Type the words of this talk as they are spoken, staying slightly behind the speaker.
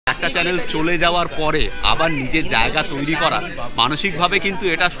একটা চ্যানেল চলে যাওয়ার পরে আবার নিজের জায়গা তৈরি করা মানসিকভাবে কিন্তু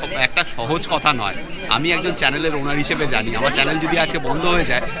এটা একটা সহজ কথা নয়। আমি একজন চ্যানেলের ওনার হিসেবে জানি আমার চ্যানেল যদি আজকে বন্ধ হয়ে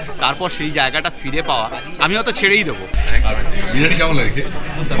যায় তারপর সেই জায়গাটা ফিরে পাওয়া আমি হয়তো ছেড়েই দেবো। বিরিয়ানি কেমন লাগে?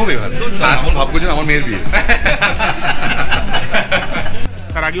 খুবই ভালো। এমন ভাব করছেন আমার মেয়ের বিয়ে।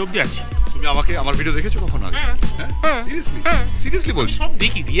 তার আগে অবধি আছি। তুমি আমাকে আমার ভিডিও দেখেছো কখনো আগে? সিরিয়াসলি বলছি, সব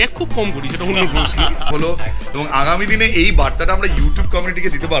দেখি, রিঅ্যাক্ট খুব কম করি, সেটা হলো। এবং আগামী দিনে এই বার্তাটা আমরা ইউটিউব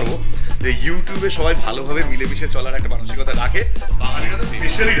কমিউনিটিকে দিতে পারবো যে ইউটিউবে সবাই ভালোভাবে মিলেমিশে চলার একটা মানসিকতা রাখে, বাঙালিরা তো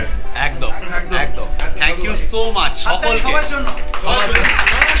স্পেশালি রাখে। একদম একদম। থ্যাংক ইউ সো মাচ সকলকে।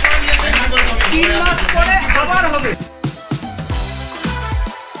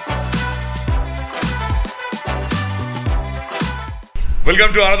 Welcome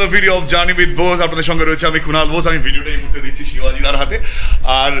to another video of journey with Bose. আপনাদের সঙ্গে রয়েছে আমি কুনাল বোস। আমি ভিডিওটা এই মুহূর্তে দিচ্ছি শিবাজি দার হাতে।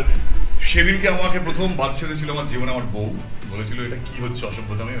 আর সেদিনকে আমাকে প্রথম বাদ সেধেছিল আমার জীবনে আমার বউ। বলেছিল এটা কি হচ্ছে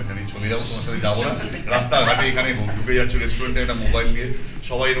অসভ্যতা, আমি এখানে চলে যাবো, তোমার সাথে যাবো না। রাস্তাঘাটে এখানে ঢুকে যাচ্ছ রেস্টুরেন্টে, একটা মোবাইল নিয়ে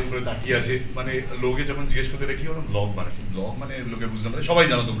সবাই এরকম করে তাকিয়ে আছে। মানে লোকে যখন জিজ্ঞেস করতে দেখি ওরা ব্লগ বানাচ্ছে। ব্লগ মানে লোকে বুঝতে পারে, সবাই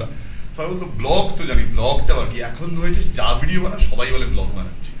জানো তোমরা, সবাই বলতো ব্লগ তো জানি, ব্লগটা আর কি। এখন হয়েছে যা ভিডিও বানা সবাই বলে ব্লগ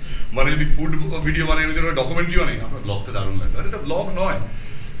বানাচ্ছে। মানে যদি ফুড ভিডিও বানাই, যদি ডকুমেন্টারি বানাই, আমার ব্লগটা দারুণ লাগে, আর এটা ব্লগ নয়।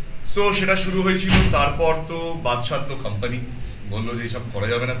 সো সেটা শুরু হয়েছিল। তারপর তো বাদশাহ কোম্পানি বললো যে এইসব করা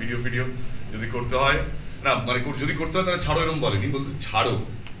যাবে না, ভিডিও যদি করতে হয় না, মানে যদি করতে হয় তাহলে ছাড়ো, এরকম বলেনি, বলতে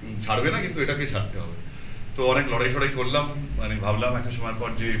ছাড়বে না, কিন্তু এটাকে ছাড়তে হবে। তো অনেক লড়াই ফড়াই করলাম। মানে ভাবলাম একটা সময় পর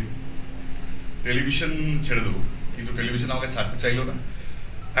যে টেলিভিশন ছেড়ে দেবো, কিন্তু টেলিভিশন আমাকে ছাড়তে চাইলো না।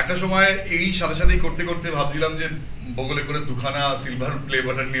 একটা সময় এই সাথেই করতে করতে ভাবছিলাম যে বগলে করে দুখানা সিলভার প্লে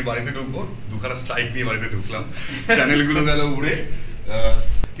বাটন নিয়ে বাড়িতে ঢুকবো, দুখানা স্ট্রাইক নিয়ে বাড়িতে ঢুকলাম, চ্যানেলগুলো গেল উড়ে।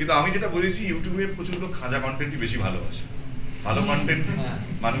 কিন্তু আমি যেটা বলেছি, ইউটিউবে প্রচুর লোক খাঁজা কন্টেন্টই বেশি ভালোবাসে। ভালো কন্টেন্ট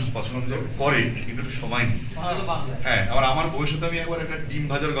মানুষ পছন্দ করে, কিন্তু একটু সময় নেই। হ্যাঁ, আমার বউয়ের সাথে আমি একবার একটা ডিম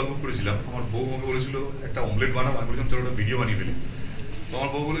ভাজার গল্প করেছিলাম। আমার বউ আমাকে বলেছিল একটা অমলেট বানাবো, আমি বলেছিলাম তোর একটা ভিডিও বানিয়ে ফেলি। তো আমার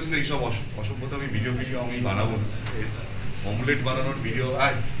বউ বলেছিল এইসব অসভ্যতা আমি ভিডিও আমি বানাবো না। অমলেট বানানোর ভিডিও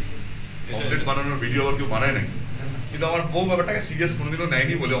আবার কেউ বানায় নাকি? কিন্তু আমার বউ ব্যাপারটাকে সিরিয়াস কোনোদিনও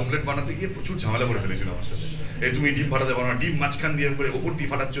নেয়নি বলে অমলেট বানাতে গিয়ে প্রচুর ঝামেলা করে ফেলেছিল আমার সাথে। তুমি ডিম ফাটাতে পারো না, ডিম মাঝখান দিয়ে করে ওপর দিয়ে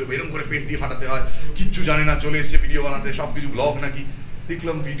ফাটাচ্ছ, এরকম করে পেট দিয়ে ফাটাতে হয়, কিচ্ছু জানে না, চলে এসছে ভিডিও বানাতে, সব কিছু ব্লগ নাকি।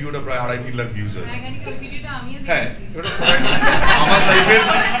 দেখলাম ভিডিওটা প্রায় 2.5-3 লাখ ভিউজ হয়। হ্যাঁ, আমার লাইফের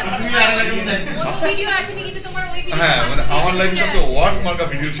মানে আমার লাইফে সবচেয়ে ওয়ার্স মার্কা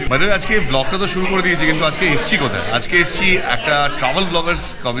ভিডিও ছিল। মানে আজকে ব্লগটা তো শুরু করে দিয়েছি, কিন্তু আজকে এসছি কোথায়? আজকে এসছি একটা ট্রাভেল ব্লগার্স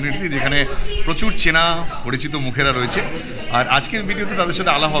কমিউনিটি, যেখানে প্রচুর চেনা পরিচিত মুখেরা রয়েছে। আর আজকের ভিডিওতে তাদের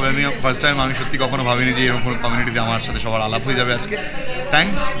সাথে আলাপ হবে। আমি ফার্স্ট টাইম, আমি সত্যি কখনো ভাবিনি যে এরকম কোনো কমিউনিটিতে আমার সাথে সবার আলাপ হয়ে যাবে আজকে।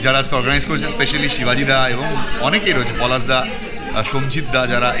 থ্যাঙ্কস যারা আজকে অর্গানাইজ করেছে, স্পেশালি শিবাজি দা এবং অনেকেই রয়েছে, পলাশ দা, সঞ্জিত দা,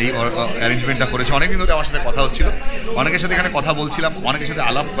 যারা এই অ্যারেঞ্জমেন্টটা করেছে। অনেকদিন ধরে আমার সাথে কথা হচ্ছিল, অনেকের সাথে এখানে কথা বলছিলাম, অনেকের সাথে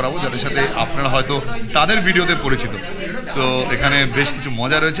আলাপ করাবো যাদের সাথে আপনারা হয়তো তাদের ভিডিওতে পরিচিত। সো এখানে বেশ কিছু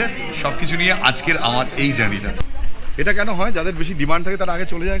মজা রয়েছে। সব কিছু নিয়ে আজকের আমার এই জার্নিটা। এটা কেন হয়, যাদের বেশি ডিমান্ড থাকে তারা আগে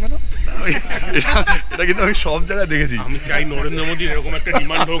চলে যায় কেন? এটা কিন্তু আমি সব জায়গায় দেখেছি। আমি চাই নরেন্দ্র মোদীর এরকম একটা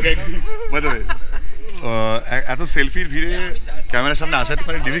ডিমান্ড হোক একদিন। মানে এত সেলফির ভিড়ে ক্যামেরার সামনে আসাতে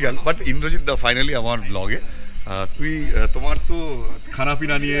পারে difficult, but Indrajit the finally আমার ব্লগে। তোমার তো খানা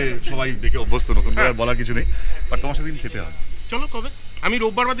পিনা নিয়ে সবাই দেখে অভ্যস্ত, নতুন করে বলার কিছু নেই, বাট তোমার সাথে দিন খেতে হবে। চলো কবে? আমি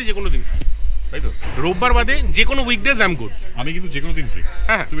রোববার বাদে যে কোনো দিন ফ্রি। তাই তো? রোববার বাদে যে কোনো উইকডেজ আই এম গুড। আমি কিন্তু যে কোনো দিন ফ্রি।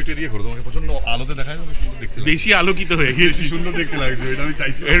 হ্যাঁ, তুমি একটু এদিকে করো, তোমাকে প্রচন্ড আলোতে দেখায়, তুমি সুন্দর দেখতে, বেশি আলোকিত হয়ে গেছি, সুন্দর দেখতে লাগছে, এটা আমি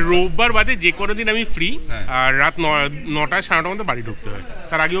চাইছি। রোববার বাদে যে কোনো দিন আমি ফ্রি। আর রাত 9টা 9:30টার মধ্যে বাড়ি ঢুকতে হয়,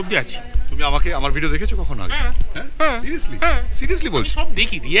 তার আগে অবধি আছি। তুমি আমাকে আমার ভিডিও দেখেছো কখনো আগে? সিরিয়াসলি বলছি, সব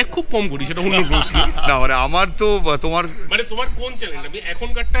দেখি, রিঅ্যাক্ট খুব কম করি, সেটা না মানে আমার তো তোমার কোন চ্যানেল? আমি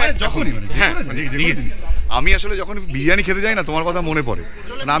এখনকারটা যখনই আমি আসলে যখন বিরিয়ানি খেতে যাই না, তোমার কথা মনে পড়ে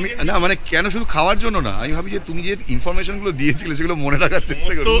না। আমি না মানে কেন শুধু খাওয়ার জন্য না, আমি ভাবি যে তুমি যে ইনফরমেশনগুলো দিয়েছিলে সেগুলো মনে রাখার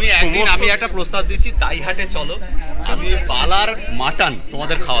চেষ্টা করো। আমি একটা প্রস্তাব দিচ্ছি, দাইহাটে চলো, আমি বালার মাটন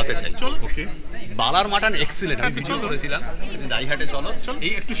তোমাদের খাওয়াতে চাই। চলো। ওকে, বালার মাটন এক্সিলেন্ট, আমি ভিডিও করেছিলাম। দাইহাটে চলো,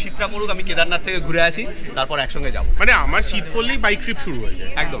 এই একটু শীতটা পড়ুক, আমি কেদারনাথ থেকে ঘুরে আসি, তারপর একসঙ্গে যাবো। মানে আমার শীত পড়লেই বাইক ট্রিপ শুরু হয়ে যায়।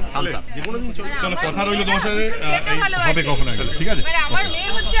 একদম, থামস আপ। যে কোনো দিন চলো, কথা রইলো তোমার সাথে, হবে কখনো একদম, ঠিক আছে?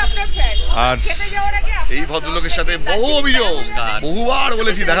 আর এই ভদ্রলোকের সাথে বহু অভিযোগ, বহুবার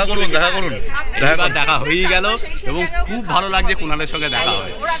বলেছি দেখা করুন। দেখা হয়েই গেল এবং খুব ভালো লাগছে কুণালের সঙ্গে দেখা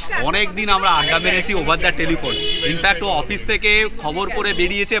হয়। অনেকদিন আমরা আড্ডা মেরেছি over the telephone. In fact O office থেকে খবর করে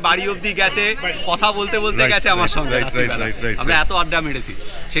বেরিয়েছে, বাড়ি অবধি গেছে, কথা বলতে বলতে গেছে আমার সঙ্গে। আমরা এত আড্ডা মেরেছি,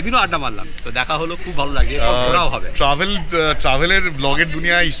 সেদিনও আড্ডা মারলাম, তো দেখা হলো, খুব ভালো লাগে। ঘোরাও হবে। ট্রাভেলের ব্লগের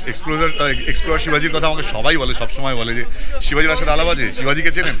দুনিয়ায় এক্সপ্লোরার শিবাজির কথা আমাকে সবাই বলে, সবসময় বলে যে শিবাজির সাথে আলাপ আছে,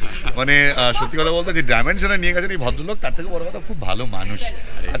 শিবাজিকে চেনেন। মানে সত্যি কথা বলতে যে ডাইমেনশনে নিয়ে গেছেন এই ভদ্রলোক, তার থেকে বড় কথা খুব ভালো মানুষ।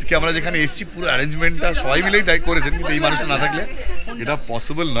 আজকে আমরা যেখানে এসেছি পুরো অ্যারেঞ্জমেন্টটা সবাই মিলেই তাই করেছেন, কিন্তু এই মানুষটা না থাকলে এটা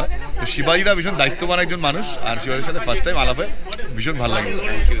পসিবল নয়। তো শিবাজিদা ভীষণ দায়িত্ববান একজন মানুষ, আর শিবাজির সাথে ফার্স্ট টাইম আলাপ হয়, ভীষণ ভালো লাগে।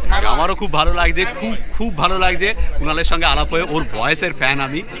 আমারও খুব ভালো লাগছে, খুব ভালো লাগছে কুণালের সঙ্গে আলাপ হয়ে। ওর ভয়েসের ফ্যান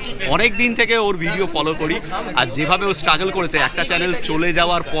আমি, অনেক দিন থেকে ওর ভিডিও ফলো করি, আর যেভাবে ও স্ট্রাগল করেছে একটা চ্যানেল চলে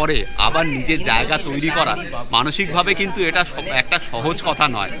যাওয়ার পরে আবার নিজের জায়গা তৈরি করা, মানসিকভাবে কিন্তু এটা একটা সহজ কথা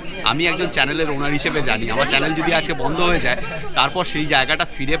নয়। আমি একজন চ্যানেলের ওনার হিসেবে জানি, আমার চ্যানেল যদি আজকে বন্ধ হয়ে যায়, তারপর সেই জায়গাটা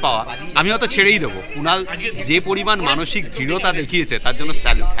ফিরে পাওয়া আমি হয়তো ছেড়েই দেবো। কুণাল যে পরিমাণ মানসিক দৃঢ়তা দেখিয়েছে তার জন্য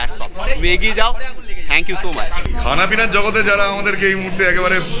স্যালুট, হ্যাটস অফ। তুমি এগিয়ে যাও, থ্যাংক ইউ সো মাচ। খানা পিনার জগতে যারা আমাদেরকে এই মুহূর্তে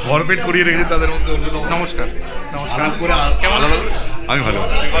একেবারে ভরপেট করিয়ে রেখেছে তাদের মধ্যে অন্যতম। নমস্কার। কেমন আছো? আমি ভালো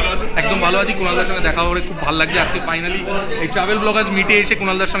আছি। ভালো আছি, একদম ভালো আছি। কুণালদার সঙ্গে দেখা করে খুব ভালো লাগছে। আজকে ফাইনালি এই ট্রাভেল ব্লগার্স মিটে এসে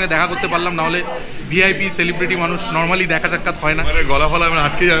কুণালদার সঙ্গে দেখা করতে পারলাম, নাহলে ভিআইপি সেলিব্রিটি মানুষ নর্মালি দেখা সাক্ষাৎ হয় না। গলা ফলা আমার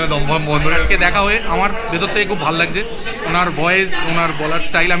আটকে যাবে, দমফম বন্ধ। আজকে দেখা হয়ে আমার ভেতর থেকে খুব ভালো লাগছে। ওনার ভয়েস, ওনার বলার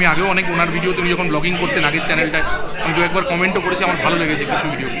স্টাইল, আমি আগেও অনেক ওনার ভিডিও তিনি যখন ব্লগিং করতেন আগের চ্যানেলটায়, আমি দু একবার কমেন্টও করেছি, আমার ভালো লেগেছে কিছু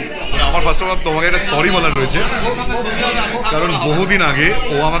ভিডিও। আমার ফার্স্ট অফ অল তোমাকে একটা সরি বলার রয়েছে, কারণ বহুদিন আগে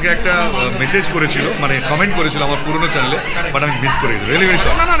ও আমাকে একটা মেসেজ করেছিল, মানে কমেন্ট করেছিল আমার পুরনো চ্যানেলে, বাট আমি মিস করে গেছি। Really very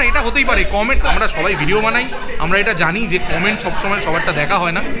sorry. না না না, এটা হতেই পারে। কমেন্ট, আমরা সবাই ভিডিও বানাই, আমরা এটা জানি যে কমেন্ট সবসময় সবারটা দেখা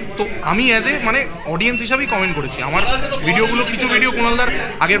হয় না। তো আমি অ্যাজ এ মানে অডিয়েন্স হিসাবেই কমেন্ট করেছি। আমার ভিডিওগুলো, কিছু ভিডিও কুণালদার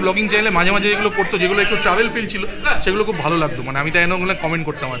আগের ব্লগিং চ্যানেলে মাঝে মাঝে যেগুলো করতো, যেগুলো একটু ট্রাভেল ফিল ছিল, সেগুলো খুব ভালো লাগতো। মানে আমি তাই ওগুলো কমেন্ট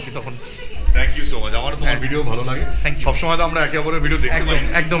করতাম আর কি তখন। Thank you so much. আমার তোমার ভিডিও ভালো লাগে। সবসময় তো আমরা একে অপরের ভিডিও দেখতে পাই।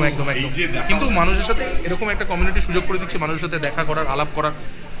 একদম একদম একদম। কিন্তু মানুষের সাথে এরকম একটা কমিউনিটি সুযোগ করে দিচ্ছে, মানুষের সাথে দেখা করার, আলাপ করার।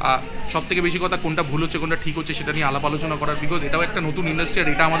 সব থেকে বেশি কথা, কোনটা ভুল হচ্ছে কোনটা ঠিক হচ্ছে সেটা নিয়ে আলাপ আলোচনা করার। বিকজ এটাও একটা নতুন ইন্ডাস্ট্রি, আর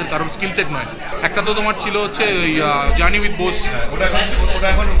এটা আমাদের কারোর স্কিল সেট নয়। একটা তো তোমার ছিল হচ্ছে জার্নি উইথ বোস, ওটা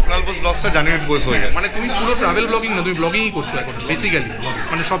এখন কুণাল বোস ব্লগসটা জার্নি উইথ বোস হয়ে গেছে। মানে তুমি পুরো ট্রাভেল ব্লগিং না, তুমি ব্লগিংই করছো এখন বেসিক্যালি।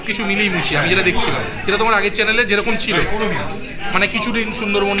 মানে সব কিছু মিলিয়ে মিশিয়ে আমি যেটা দেখছিলাম, যেটা তোমার আগের চ্যানেলে যেরকম ছিল, মানে কিছুদিন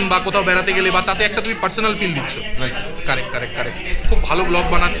সুন্দরবন বা কোথাও বেড়াতে গেলে বা তাতে একটা তুমি পার্সোনাল ফিল দিচ্ছ। Correct correct correct. খুব ভালো ব্লগ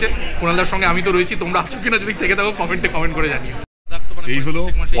বানাচ্ছে কুণালদার সঙ্গে। আমি তো রয়েছি, তোমরা আছো কিনা যদি থেকে থাকো কমেন্টে কমেন্ট করে জানিও। এই হলো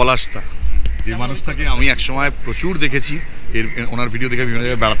পলাশদা, যে মানুষটাকে আমি একসময় প্রচুর দেখেছি, ওনার ভিডিও দেখে বিভিন্ন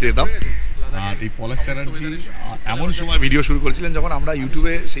জায়গায় বেড়াতে যেতাম। আর এই পলাশ চ্যাটার্জি এমন সময় ভিডিও শুরু করেছিলেন যখন আমরা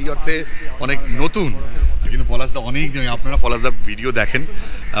ইউটিউবে সেই অর্থে অনেক নতুন, কিন্তু পলাশদা অনেক দিন, আপনারা পলাশদার ভিডিও দেখেন,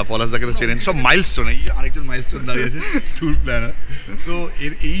 পলাশদাকে তো চেনেন। সব মাইলস্টোন, এই আরেকজন মাইলস্টোন দাঁড়িয়েছে, ট্যুর প্ল্যানার। সো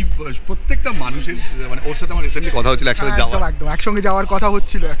এই প্রত্যেকটা মানুষের, মানে ওর সাথে আমার রিসেন্টলি কথা হচ্ছিল, একসাথে যাওয়া, একদম একসঙ্গে যাওয়ার কথা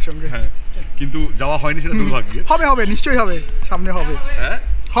হচ্ছিল একসঙ্গে। হ্যাঁ, কিন্তু যাওয়া হয়নি, সেটা দুর্ভাগ্য। হবে হবে, নিশ্চয়ই হবে, সামনে হবে। হ্যাঁ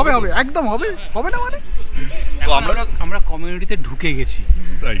হবে হবে, একদম হবে, হবে না মানে। তো আমরা কমিউনিটিতে ঢুকে গেছি,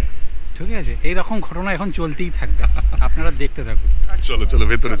 তাই ঠিক আছে। এইরকম ঘটনা এখন চলতেই থাকবে, আপনারা দেখতে থাকুন। চলো চলো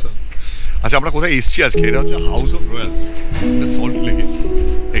ভেতরে চলো। আচ্ছা, আমরা কোথায় এসেছি আজকে? এটা হচ্ছে হাউস অফ রয়্যালস, সল্ট লেকে।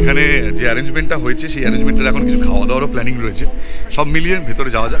 এখানে যে অ্যারেঞ্জমেন্টটা হয়েছে, সেই অ্যারেঞ্জমেন্টের এখন কিছু খাওয়া দাওয়ারও প্ল্যানিং রয়েছে। সব মিলিয়ে ভেতরে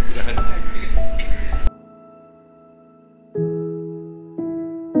যাওয়া যাক, দেখা যাক।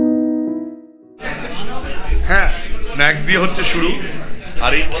 হ্যাঁ, স্ন্যাক্স দিয়ে হচ্ছে শুরু।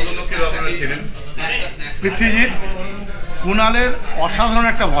 আর এই ভদ্রলোককে আপনারা চেনেন, পৃথ্বীজিৎ। কুণালের অসাধারণ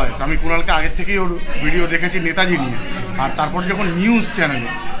একটা ভয়েস। আমি কুণালকে আগের থেকেই ওর ভিডিও দেখেছি নেতাজি নিয়ে, আর তারপর যখন নিউজ চ্যানেলে,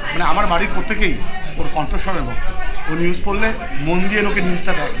 মানে আমার বাড়ির প্রত্যেকেই ওর কণ্ঠস্বরের ভক্ত। ও নিউজ পড়লে মন দিয়ে লোকে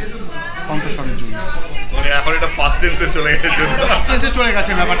নিউজটা দেখে কণ্ঠস্বরের জন্য। মানে এখন এটা পাস্ট টেন্সে চলে গেছে, পাস্ট টেন্সে চলে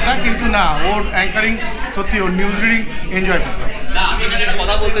গেছে ব্যাপারটা, কিন্তু না, ওর অ্যাঙ্কারিং সত্যি, ওর নিউজ রিডিং এনজয় করতাম। না, আমি এখানে একটা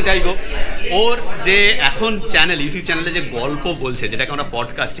কথা বলতে চাইবো, ওর যে এখন চ্যানেল, ইউটিউব চ্যানেলে যে গল্প বলছে, যেটাকে আমরা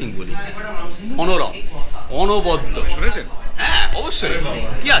পডকাস্টিং বলি, অনরম, অনবদ্য। শুনেছেন? হ্যাঁ অবশ্যই।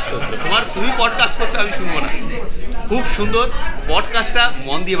 কি আশ্চর্য, তুমি পডকাস্ট করছো, আমি শুনবো না? খুব সুন্দর পডকাস্টটা,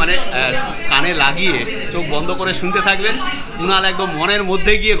 মন দিয়ে মানে কানে লাগিয়ে চোখ বন্ধ করে শুনতে থাকবেন। কুণাল একদম মনের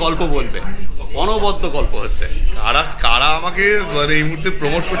মধ্যে গিয়ে গল্প বলবে, অনবদ্য গল্প হচ্ছে। কারা আমাকে মানে এই মুহূর্তে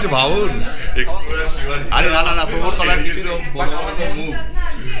প্রমোট করছে ভাবুন। আরে না না না, প্রমোট করার কিছু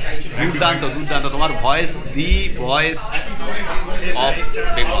দুর্দান্ত দুর্দান্ত। তোমার voice, the voice of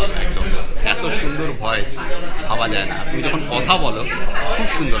Bengal, একদম এত সুন্দর ভয়েস ভাবা যায় না। তুমি যখন কথা বলো খুব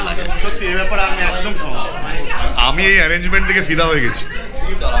সুন্দর লাগে, সত্যি। এ ব্যাপারে আমি একদম সহমত। আমি এই অ্যারেঞ্জমেন্ট থেকে ফিদা হয়ে গেছি।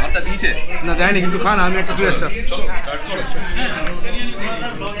 চল, আমারটা দিয়েছে না, দেয়নি, কিন্তু খান, আমি একটা তুই একটা।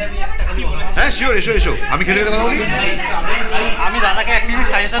 হ্যাঁ শিওর, এসো এসো, আমি খেতে কথা বলি। আমি দাদাকে একটা জিনিস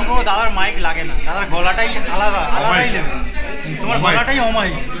সাজেশন করবো, দাদার মাইক লাগে না, দাদার গলাটাই আলাদা, আলাদাই নেবে। তোমার গলাটাই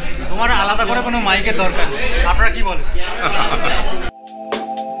অমাইক, তোমার আলাদা করে কোনো মাইকের দরকার নেই। আপনারা কি বলেন?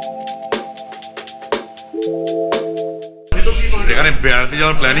 এখানে বেড়াতে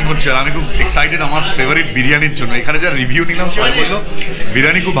যাওয়ার প্ল্যানিং হচ্ছে আর আমি খুব এক্সাইটেড আমার ফেভারিট বিরিয়ানির জন্য। এখানে যা রিভিউ নিলাম সবাই বললো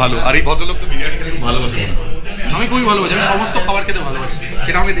বিরিয়ানি খুব ভালো, আর এই ভদ্রলোক তো বিরিয়ানি খেতে খুব ভালোবাসে। আমি খুবই ভালোবাসি, আমি সমস্ত খাবার খেতে ভালোবাসি,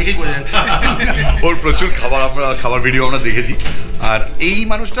 সেটা আমাকে দেখেই বোঝা যাচ্ছে। ওর প্রচুর খাবার ভিডিও আমরা দেখেছি। আর এই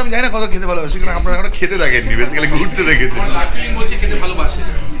মানুষটা আমি জানি না কত খেতে ভালোবাসি, কারণ আপনারা এখন খেতে দেখেননি, বেসিক্যালি ঘুরতে দেখেছি, বলছে খেতে ভালোবাসে,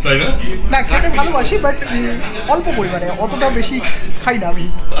 তাই না? না খেতে ভালোবাসি, বাট অল্প পরিমাণে, অতটা বেশি খাই না আমি।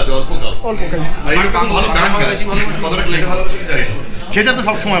 আচ্ছা, অল্প খাও। অল্প খাই। আর এরকম ভালো গান গায়, কতটা খেতে ভালোবাসি জানি না। খেতে তো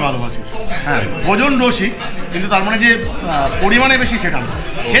সবসময় ভালোবাসি, হ্যাঁ ভোজন রসিক, কিন্তু তার মানে যে পরিমাণে বেশি সেটা না,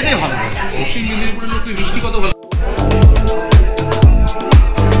 খেতে ভালোবাসি। পশ্চিম মেদিনীপুরের লোক মিষ্টি কত ভালো।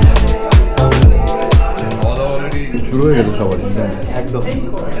 শুরু হয়ে গেল সবার একদম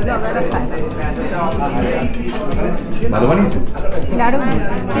ভালো বানিয়েছে, দারুণ,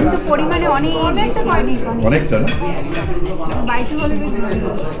 কিন্তু পরিমাণে অনেকটা করেনি, অনেকটা না? বাইশে বলে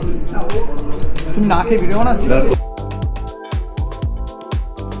তুমি না খেয়ে ভিডিও বানাচ্ছ?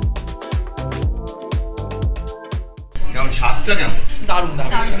 কেমন স্বাদটা কেমন? দারুণ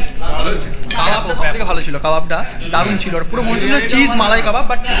দারুণ, ভালো হয়েছে? কাবাবটা সব থেকে ভালো ছিল, কাবাবটা দারুণ ছিল, আর পুরো মনে হচ্ছিল চিজ মালাই কাবাব,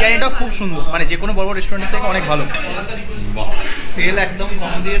 বাট বিরিয়ানিটাও খুব সুন্দর, মানে যে কোনো বড় বড় রেস্টুরেন্টের থেকে অনেক ভালো। তেল একদম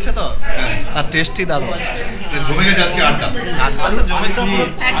কম দিয়েছে তো, আর টেস্টি দারুণ। জমে গেছে আজকে আড্ডা। আলু জমে কি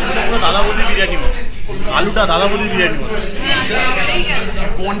দাদাবুদি বিরিয়ানি, আলুটা দাদাবুদি বিরিয়ানি,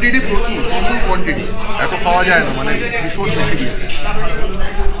 কোয়ান্টিটি প্রচুর কোয়ান্টিটি, এত খাওয়া যায় না, মানে ভীষণ বেশি দিয়েছে।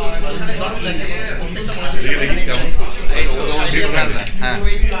 দেখি কেমন। হ্যাঁ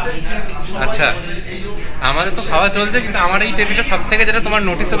আচ্ছা, আমাদের তো খাওয়া চলছে, কিন্তু আমার এই টেবিলটা সব থেকে যেটা তোমার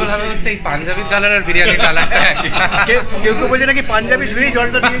নোটিসেবল হবে হচ্ছে এই পাঞ্জাবি কালার আর বিরিয়ানি কালারটা। কেউ বলছে নাকি পাঞ্জাবি ধুয়েই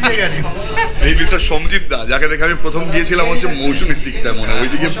জলটা দিয়ে দিয়ে গেল। এই মিস্টার সমজিৎ দা, যাকে দেখে আমি প্রথম গিয়েছিলাম হচ্ছে মৌসুমীর দিকটা, মনে হয়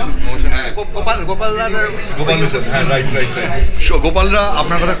ওইদিকে গোপালদা, হ্যাঁ রাইট। গোপালরা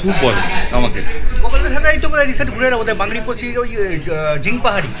আপনার কথা খুব বলে আমাকে। গোপালদার সাথে এই তো রিসেন্ট ঘুরে এলাম, ওদের বাংলি পশ্চির ওই জিং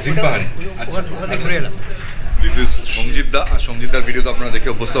পাহাড়ি। ওখানে ঘুরে এলাম। দিস ইজ সমজিৎ দা, আর সমজিৎ দার ভিডিও তো আপনারা দেখে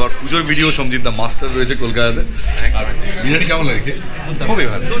অভ্যস্ত। আর পুজোর ভিডিও সমজিৎ দা মাস্টার রয়েছে কলকাতাতে। আর বিরিয়ানি কেমন লাগে? খুবই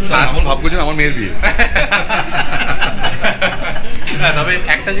ভালো। এমন ভাব করছেন আমার মেয়ের বিয়ে। হ্যাঁ, তবে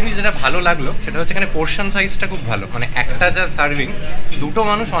একটা জিনিস যেটা ভালো লাগলো সেটা হচ্ছে এখানে পোর্শন সাইজটা খুব ভালো, মানে একটা যা সার্ভিং দুটো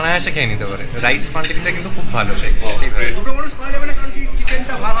মানুষ অনায়াসে খেয়ে নিতে পারে। রাইস কোয়ান্টিটিটা কিন্তু খুব ভালো, দুটো মানুষ খাওয়া যাবে না, কারণ কি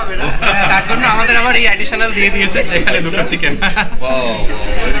চিকেনটা ভাগ হবে না, তার জন্য আমাদের আবার এই অ্যাডিশনাল দিয়ে দিয়েছে এখানে দুটো চিকেন।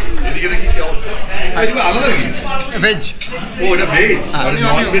 এদিকে দেখি কি অবস্থা। আলাদা নাকি? ভেজ। ও এটা ভেজ,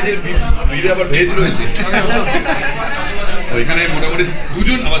 নন ভেজের ভিড়ে আবার ভেজ রয়েছে। ওইখানে মোটামুটি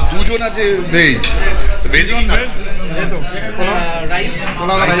দুজন আছে ভেজ। ভেজ কি রাইস,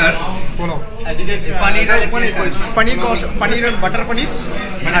 পনির বাটার পনির।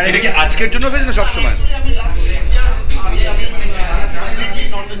 মানে এটা কি আজকের জন্য ভেজ না সবসময়?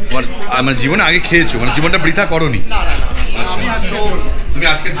 আমার জীবনে আগে খেয়েছো, মানে জীবনটা বৃথা করনি? তুমি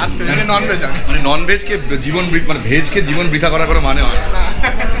আজকে নন ভেজ, মানে নন ভেজকে জীবন মানে ভেজকে জীবন বৃথা করা করে মানে হয়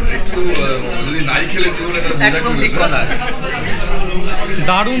একটু যদি নাই খেলে জীবনে একদম ঠিক কথা।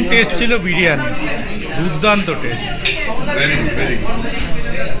 দারুণ টেস্ট ছিল বিরিয়ানি, দুর্দান্ত টেস্ট। Very very.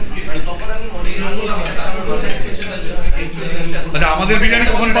 আচ্ছা, আমাদের বিরিয়ানি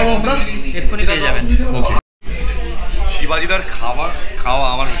কখন পাবো আমরা? এক্ষুনি পেয়ে যাবেন। ওকে। শিবাজিদার খাওয়া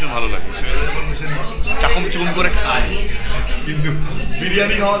আমার ভীষণ ভালো লাগে। চাকম চুকুম করে খায়, কিন্তু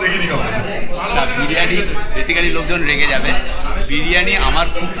বিরিয়ানি খাওয়া দেখিনি খাওয়া। বিরিয়ানি বেসিক্যালি লোকজন রেগে যাবে। বিরিয়ানি আমার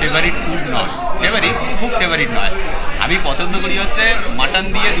খুব ফেভারিট ফুড নয়, খুব ফেভারিট নয়। আমি পছন্দ করি হচ্ছে মাটন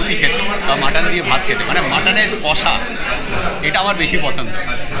দিয়ে রুটি খেতে বা মাটন দিয়ে ভাত খেতে, মানে মাটনের কষা, এটা আমার বেশি পছন্দ।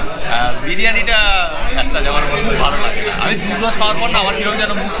 বিরিয়ানিটা রাস্তা যাওয়ার পর খুব ভালো লাগে। আমি 2 মাস খাওয়ার পর না আমার কিরকম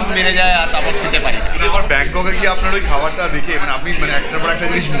যেন মুখ খুব মেরে যায়, আর তারপর খেতে পারি না। আমার ব্যাংককে গিয়ে আপনার ওই খাবারটা দেখে, মানে আপনি মানে একটার পর একটা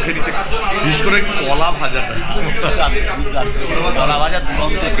জিনিস মুখে নিচ্ছে, বিশেষ করে কলা ভাজাটা। কলা ভাজা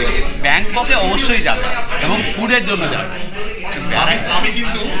দুরন্ত ছিল। ব্যাংককে অবশ্যই যাবে এবং ফুডের জন্য যাবে। আমি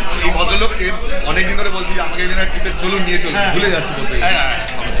কিন্তু এই ভদ্রলোককে অনেকদিন ধরে বলছি যে আমাকে এখানে ট্রিপে চলুন, নিয়ে চলুন, ভুলে যাচ্ছি বলতে।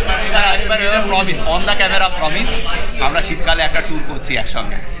 Promise, on the camera promise, আমরা শীতকালে একটা ট্যুর করছি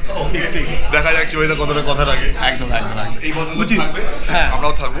একসঙ্গে। ঠিক, দেখা যাক শিবাজিদা কতটা কথা রাখে। একদম। এই ভদ্রলোক থাকবে,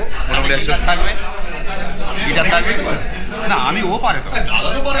 আমরাও থাকবো মোটামুটি একসাথে। থাকবে গিটার থাকবে না, আমি ও পারে তো, দাদা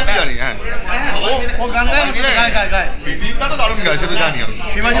তো পারে, আমি জানি। হ্যাঁ, ও গান গায়, পৃথিবীটা তো দারুণ গায়, সে তো জানি আমি।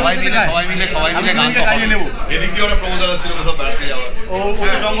 সবাই মিলে গান গাইয়ে নেবো। এদিক দিয়ে ওরা প্রপোজাল আসছিল কোথাও বেড়াতে যাওয়ার। ও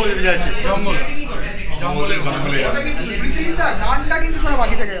তো জঙ্গল যেতে যাচ্ছে, জঙ্গলে গানটা কিন্তু শোনা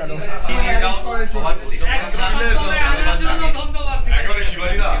বাকি থেকে গেল। একেবারে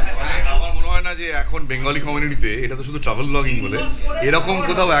শিবাজিদা, মানে আমার মনে হয় না যে এখন বেঙ্গলি কমিউনিটিতে, এটা তো শুধু ট্রাভেল ব্লগিং বলে, এরকম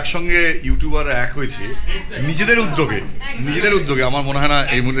কোথাও একসঙ্গে ইউটিউবাররা এক হয়েছে নিজেদের উদ্যোগে। আমার মনে হয় না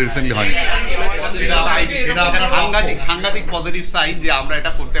এই মুহূর্তে রিসেন্টলি হয়নি। সাংঘাতিক পজিটিভ সাইন যে আমরা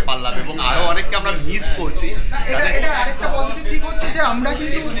এটা করতে পারলাম এবং আরো অনেককে আমরা মিস করছি। এটা আরেকটা পজিটিভ দিক হচ্ছে যে আমরা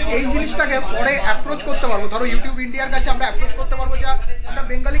কিন্তু এই জিনিসটাকে পরে অ্যাপ্রোচ করতে পারবো। ধরো ইউটিউব ইন্ডিয়ার কাছে আমরা অ্যাপ্রোচ করতে পারবো যে আমরা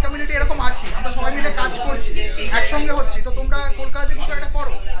বেঙ্গলি কমিউনিটি এরকম আছি, আমরা সবাই মিলে কাজ করছি, একসঙ্গে হচ্ছি, তো তোমরা কলকাতাতে কিছু একটা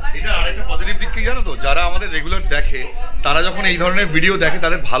করো। এটা আরেকটা পজিটিভ দিক কি জানো তো, যারা আমাদের রেগুলার দেখে তারা যখন এই ধরনের ভিডিও দেখে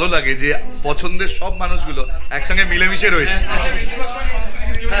তাদের ভালো লাগে যে পছন্দের সব মানুষগুলো একসঙ্গে মিলেমিশে রয়েছে।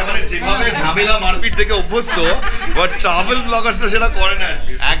 হ্যাঁ, মানে যেভাবে ঝামেলা মারপিট থেকে অভ্যস্ত, বাট ট্রাভেল ব্লগার্সরা সেটা করে না।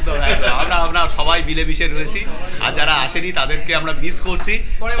 একদম আমরা সবাই মিলেমিশে রয়েছি, আর যারা আসেনি তাদেরকে আমরা মিস করছি।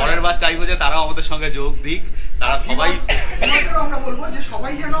 পরের বার চাইবো যে তারাও আমাদের সঙ্গে যোগ দিক, তারা সবাই আমরা বলবো যে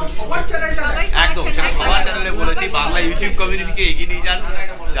সবাই যেন সবার চ্যানেলটা একদম সেটা সবার চ্যানেলে বলেছি, বাংলা ইউটিউব কমিউনিটিকে এগিয়ে নিয়ে যান,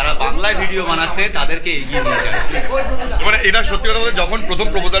 যারা বাংলায় ভিডিও বানাচ্ছে তাদেরকে এগিয়ে নিয়ে যান। মানে এটা সত্যি কথা বলতে, যখন প্রথম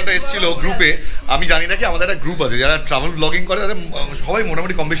প্রপোজালটা এসেছিল গ্রুপে, আমি জানি না কি আমাদের একটা গ্রুপ আছে যারা ট্রাভেল ব্লগিং করে, তাদের সবাই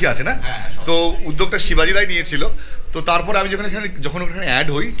মোটামুটি কম বেশি আছে না, তো উদ্যোগটা শিবাজি দাই নিয়েছিল। তো তারপরে আমি যখন ওখানে অ্যাড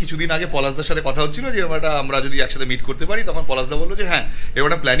হই, কিছুদিন আগে পলাশদার সাথে কথা হচ্ছিল যে আমরা যদি একসাথে মিট করতে পারি, তখন পলাশদা বললো যে হ্যাঁ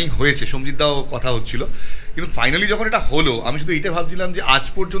এবার প্ল্যানিং হয়েছে, সঞ্জিত দাও কথা হচ্ছিল। কিন্তু ফাইনালি যখন এটা হলো, আমি শুধু এইটা ভাবছিলাম যে আজ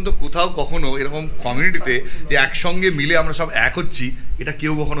পর্যন্ত কোথাও কখনো এরকম কমিউনিটিতে যে একসঙ্গে মিলে আমরা সব এক হচ্ছি, এটা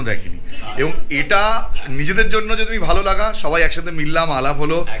কেউ কখনো দেখেনি। এবং এটা নিজেদের জন্য যদি ভালো লাগা, সবাই একসাথে মিললাম, আলাপ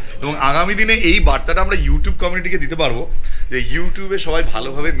হলো, এবং আগামী দিনে এই বার্তাটা আমরা ইউটিউব কমিউনিটিকে দিতে পারবো যে ইউটিউবে সবাই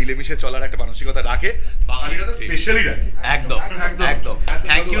ভালোভাবে মিলেমিশে চলার একটা মানসিকতা রাখে, বাঙালিরা তো স্পেশালি রাখে। একদম একদম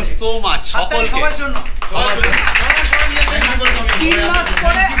থ্যাংক ইউ সো মাচ সকলকে। সবার জন্য 3 মাস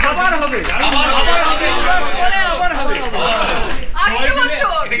পরে আবার হবে,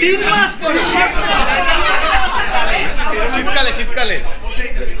 3 মাস পরে শীতকালে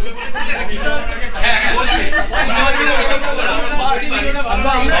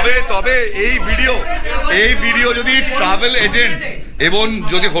তবে এই ভিডিও যদি ট্রাভেল এজেন্টস এবং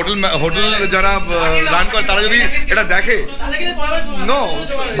যদি হোটেল যারা রান করে তারা যদি এটা দেখে,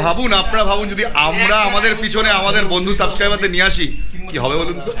 আপনারা ভাবুন যদি আমরা আমাদের পিছনে আমাদের বন্ধু সাবস্ক্রাইবারদের নিয়ে আসি, কি হবে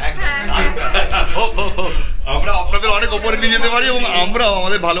বলুন তো? আমরা আপনাদের অনেক ওপরে নিয়ে যেতে পারি, এবং আমরাও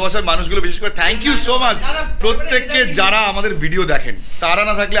আমাদের ভালোবাসার মানুষগুলো, বিশেষ করে থ্যাংক ইউ সো মাচ প্রত্যেককে যারা আমাদের ভিডিও দেখেন। তারা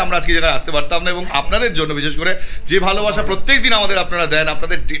না থাকলে আমরা আজকে জায়গায় আসতে পারতাম না, এবং আপনাদের জন্য বিশেষ করে যে ভালোবাসা প্রত্যেক দিন আমাদের আপনারা দেন,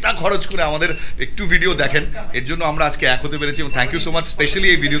 আপনাদের ডেটা খরচ করে আমাদের একটু ভিডিও দেখেন, এর জন্য আমরা আজকে এক হতে পেরেছি। এবং thank you so much specially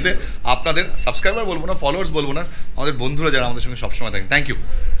এই ভিডিওতে আপনাদের সাবস্ক্রাইবার বলবো না, ফলোয়ার্স বলবো না, আমাদের বন্ধুরা যারা আমাদের সঙ্গে সবসময় থাকেন। Thank you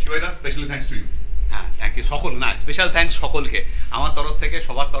শিবাই the, specially thanks to you. হ্যাঁ থ্যাংক ইউ সকল, না স্পেশাল থ্যাঙ্কস সকলকে আমার তরফ থেকে,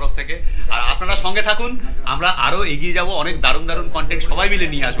 সবার তরফ থেকে। আর আপনারা সঙ্গে থাকুন, আমরা আরও এগিয়ে যাব, অনেক দারুণ কন্টেন্ট সবাই মিলে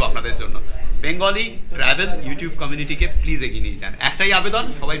নিয়ে আসবো আপনাদের জন্য। বেঙ্গলি ট্রাভেল ইউটিউব কমিউনিটিকে প্লিজ এগিয়ে নিয়ে যান, একটাই আবেদন,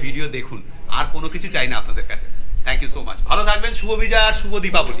 সবাই ভিডিও দেখুন, আর কোনো কিছু চাই না আপনাদের কাছে। থ্যাংক ইউ সো মাচ, ভালো থাকবেন, শুভ বিজয় আর শুভ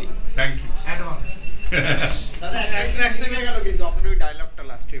দীপাবলি। Thank you.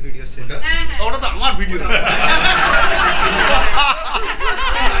 ওটা তো আমার ভিডিও।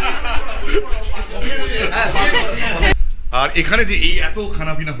 আর এখানে যে এই এত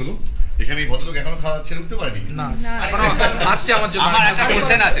খানাপিনা হলো, এখানে এই ভদ্রলোক এখনো খাওয়া ছেড়ে উঠতে পারেনি না, আসছে আমার জন্য। আমার একটা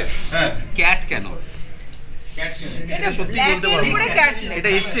কোশ্চেন আছে, ক্যাট কেন? এটা সত্যি বলতে পারবো, এটা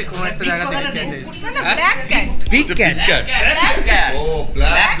এসছে কোন একটা জায়গা থেকে। বিগ ক্যাট, ও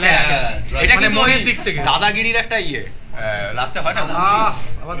ব্ল্যাক ক্যাট, এটা মানে মনের দিক থেকে দাদাগিরির একটা লাস্টে হয় না?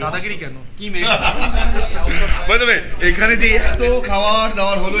 আবার দাদাগিরি কেন? কি মেয়ে বাই দ্য ওয়ে, এখানে যে এত খাবার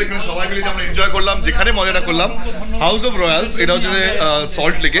দাবার হলো, এখানে সবাই মিলে যে আমরা এনজয় করলাম, যেখানে মজাটা করলাম হাউস অফ রয়্যালস, এটা হচ্ছে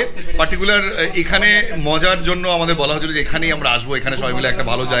সল্ট লেকে পার্টিকুলার। এখানে মজার জন্য আমাদের বলা হচ্ছিল যে এখানেই আমরা আসবো, এখানে সবাই মিলে একটা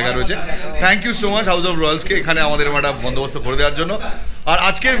ভালো জায়গা রয়েছে। Thank you so much house of রয়্যালসকে এখানে আমাদের একটা বন্দোবস্ত করে দেওয়ার জন্য। আর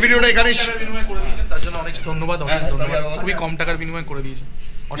আজকের ভিডিওটা এখানে তার জন্য অনেক ধন্যবাদ, অশেষ ধন্যবাদ। খুবই কম টাকার বিনিময়ে করে দিয়েছে,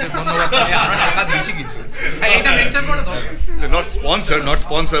 অশেষ ধন্যবাদ। আমরা টাকা দিয়েছি কিন্তু এটা মেনশন করে দাও, নট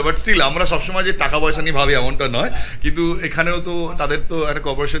স্পন্সর বাট স্টিল আমরা সবসময় যে টাকা পয়সা নিয়ে ভাবি এমনটা নয়, কিন্তু এখানেও তো তাদের তো একটা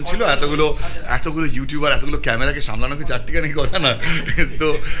কোঅপারেশন ছিল, এতগুলো ইউটিউবার, এতগুলো ক্যামেরাকে সামলানো কি চারটিকা নাকি কথা না। তো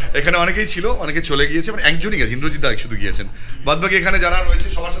এখানে অনেকেই ছিল, অনেকে চলে গিয়েছে, মানে একজনই গেছে, ইন্দ্রজিৎ দা শুধু গিয়েছেন, বাদবাকি এখানে যারা রয়েছে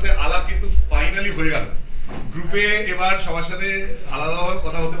সবার সাথে আলাপ কিন্তু ফাইনালি হয়ে গেল। গ্রুপে এবার সবার সাথে আলাদাভাবে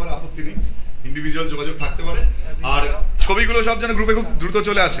কথা হতে পারে, আপত্তি নেই, ইন্ডিভিজুয়াল যোগাযোগ থাকতে পারে। আর ছবিগুলো সব যেন গ্রুপে খুব দ্রুত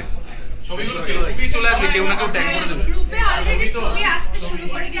চলে আসে, ছবিগুলো ফেসবুকেই চলে আসবে, কেউ না কেউ ট্যাগ করে দেবে। গ্রুপে অলরেডি ছবি আসতে শুরু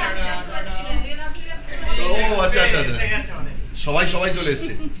করে দিয়েছে। ও আচ্ছা, সবাই চলে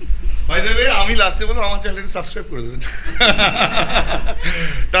এসেছে। ভাই দেবে, আমি লাস্টে বলবো আমার চ্যানেলটা সাবস্ক্রাইব করে দেবেন।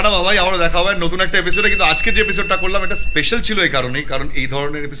 টাটা বাবাই, আবারও দেখা হবে নতুন একটা এপিসোডে। কিন্তু আজকে যে এপিসোডটা করলাম এটা স্পেশাল ছিল এই কারণেই, কারণ এই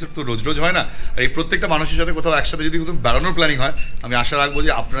ধরনের এপিসোড তো রোজ হয় না। আর এই প্রত্যেকটা মানুষের সাথে কোথাও একসাথে যদি কোথাও বেড়ানোর প্ল্যানিং হয়, আমি আশা রাখবো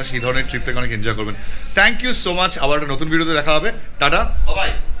যে আপনারা সেই ধরনের ট্রিপটাকে অনেক এনজয় করবেন। থ্যাংক ইউ সো মাচ, আবার একটা নতুন ভিডিওতে দেখা হবে। টাটা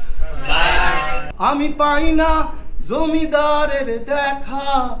বাবাই। আমি পাই না জমিদারের দেখা,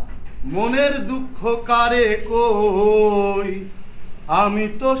 মনের দুঃখ কারে কই, আমি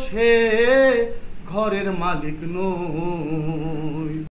তো সে ঘরের মালিক নই।